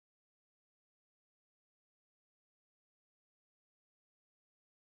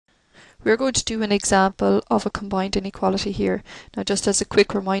We're going to do an example of a combined inequality here. Now, just as a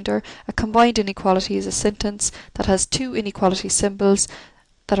quick reminder, a combined inequality is a sentence that has two inequality symbols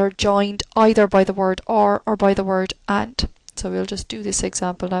that are joined either by the word or by the word and. So we'll just do this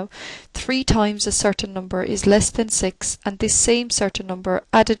example now. 3 times a certain number is less than 6, and this same certain number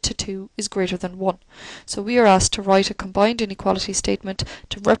added to 2 is greater than 1. So we are asked to write a combined inequality statement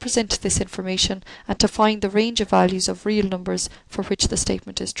to represent this information and to find the range of values of real numbers for which the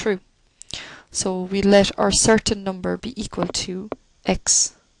statement is true. So we let our certain number be equal to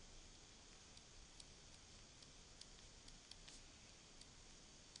x.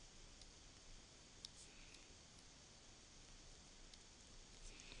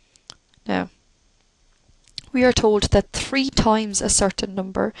 Now, we are told that 3 times a certain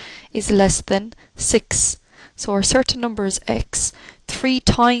number is less than 6. So our certain number is x. 3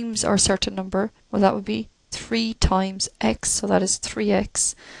 times our certain number, well, that would be 3 times x, so that is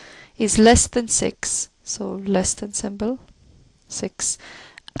 3x, is less than 6, so less than symbol, 6.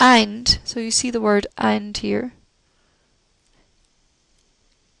 And, so you see the word and here.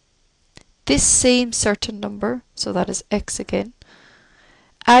 This same certain number, so that is x again,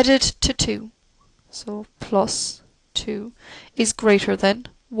 added to 2, so plus 2, is greater than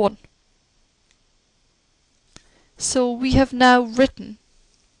 1. So we have now written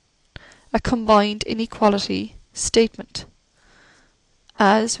a combined inequality statement.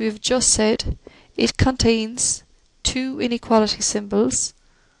 As we've just said, it contains two inequality symbols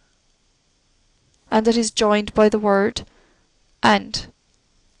and it is joined by the word and.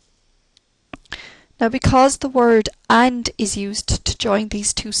 Now, because the word and is used to join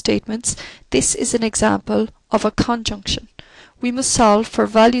these two statements, this is an example of a conjunction. We must solve for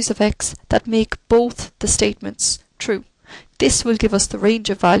values of x that make both the statements true. This will give us the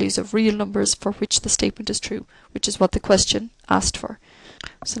range of values of real numbers for which the statement is true, which is what the question asked for.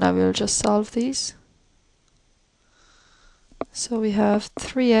 So now we'll just solve these. So we have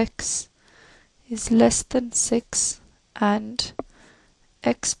 3x is less than 6 and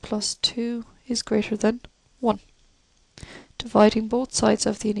x plus 2 is greater than 1. Dividing both sides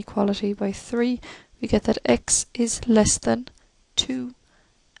of the inequality by 3, we get that x is less than 2,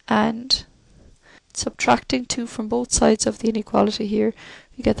 and subtracting 2 from both sides of the inequality here,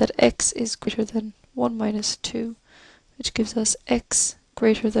 we get that x is greater than 1 minus 2, which gives us x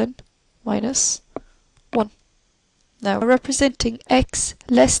greater than minus 1. Now, we're representing x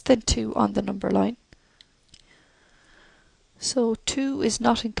less than 2 on the number line. So 2 is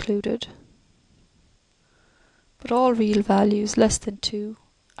not included, but all real values less than 2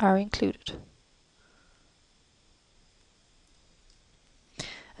 are included.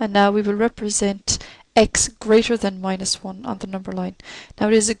 And now we will represent x greater than minus 1 on the number line. Now,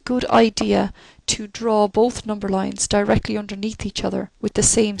 it is a good idea to draw both number lines directly underneath each other with the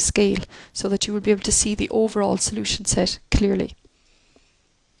same scale so that you will be able to see the overall solution set clearly.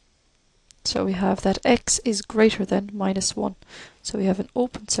 So we have that x is greater than minus 1. So we have an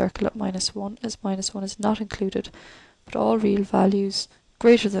open circle at minus 1, as minus 1 is not included, but all real values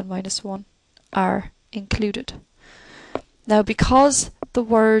greater than minus 1 are included. Now, because the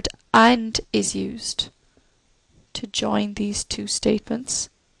word and is used to join these two statements,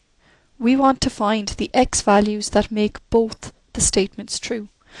 we want to find the x values that make both the statements true.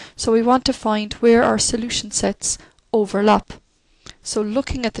 So we want to find where our solution sets overlap. So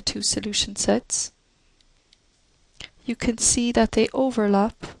looking at the two solution sets, you can see that they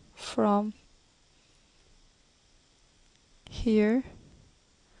overlap from here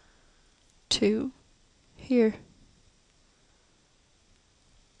to here.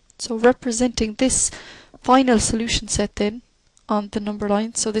 So representing this final solution set then on the number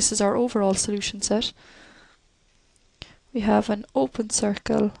line, so this is our overall solution set, we have an open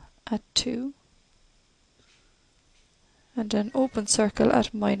circle at 2 and an open circle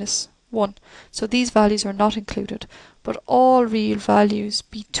at minus 1. So these values are not included, but all real values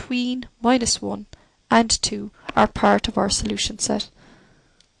between minus 1 and 2 are part of our solution set.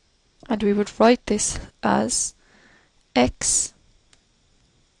 And we would write this as x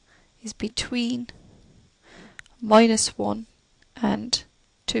is between minus 1 and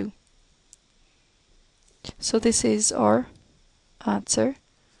 2. So this is our answer,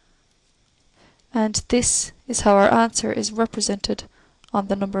 and this is how our answer is represented on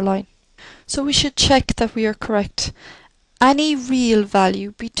the number line. So we should check that we are correct. Any real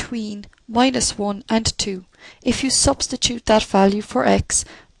value between minus 1 and 2, if you substitute that value for x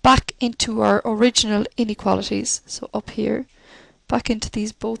back into our original inequalities, so up here, back into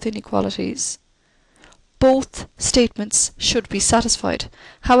these both inequalities, both statements should be satisfied.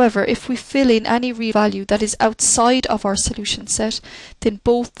 However, if we fill in any real value that is outside of our solution set, then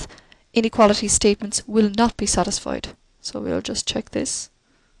both inequality statements will not be satisfied. So we'll just check this.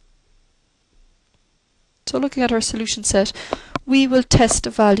 So looking at our solution set, we will test a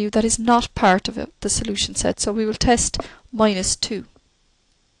value that is not part of the solution set. So we will test -2.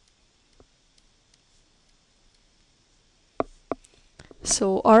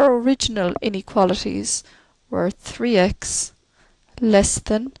 So our original inequalities were 3x less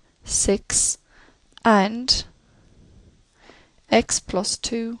than 6 and x plus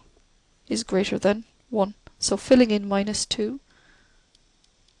 2 is greater than 1. So filling in -2,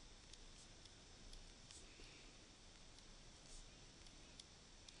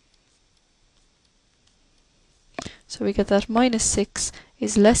 so we get that -6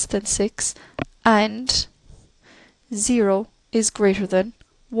 is less than 6 and 0 is greater than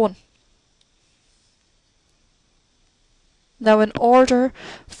 1. Now in order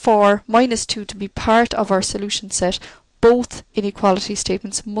for -2 to be part of our solution set, both inequality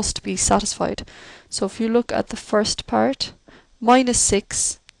statements must be satisfied. So if you look at the first part,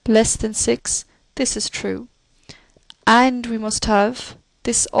 -6 less than 6, this is true. And we must have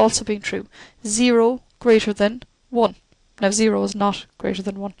this also being true, 0 greater than 1. Now 0 is not greater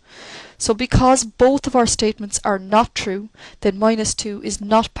than 1. So because both of our statements are not true, then -2 is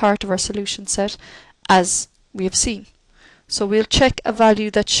not part of our solution set, as we have seen. So we'll check a value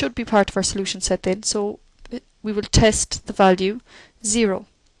that should be part of our solution set then. So we will test the value 0.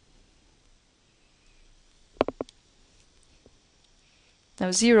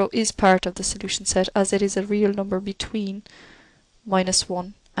 Now 0 is part of the solution set as it is a real number between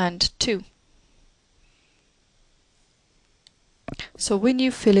 -1 and 2. So when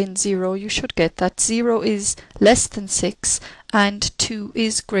you fill in 0, you should get that 0 is less than 6 and 2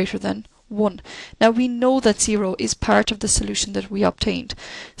 is greater than 1. Now we know that 0 is part of the solution that we obtained.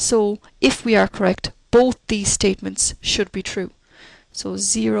 So if we are correct, both these statements should be true. So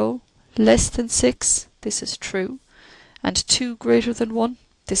 0 less than 6, this is true, and 2 greater than 1,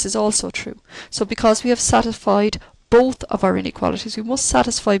 this is also true. So because we have satisfied both of our inequalities, we must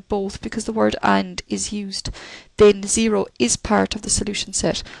satisfy both because the word and is used, then 0 is part of the solution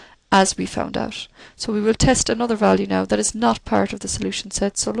set as we found out. So we will test another value now that is not part of the solution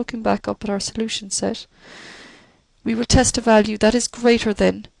set. So looking back up at our solution set, we will test a value that is greater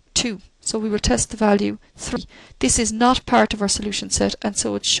than 2. So we will test the value 3. This is not part of our solution set and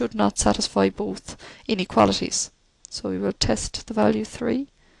so it should not satisfy both inequalities. So we will test the value 3.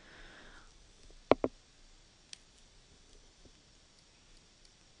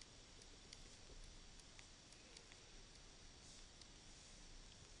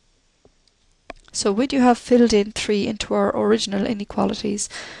 So when you have filled in 3 into our original inequalities,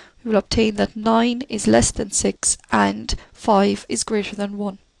 we will obtain that 9 is less than 6 and 5 is greater than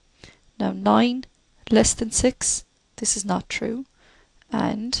 1. Now 9 less than 6, this is not true,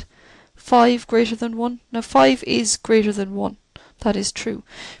 and 5 greater than 1. Now 5 is greater than 1, that is true,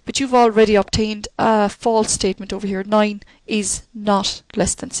 but you've already obtained a false statement over here. 9 is not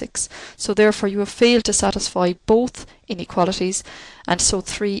less than 6, so therefore you have failed to satisfy both inequalities, and so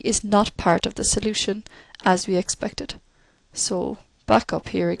 3 is not part of the solution as we expected. So back up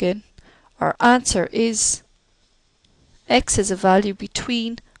here again, our answer is x is a value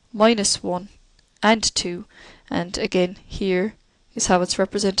between -1 and 2, and again here is how it's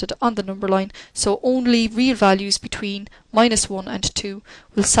represented on the number line. So only real values between -1 and 2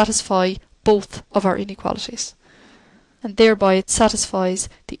 will satisfy both of our inequalities, and thereby it satisfies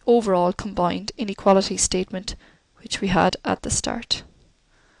the overall combined inequality statement which we had at the start.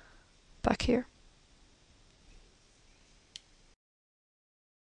 Back here.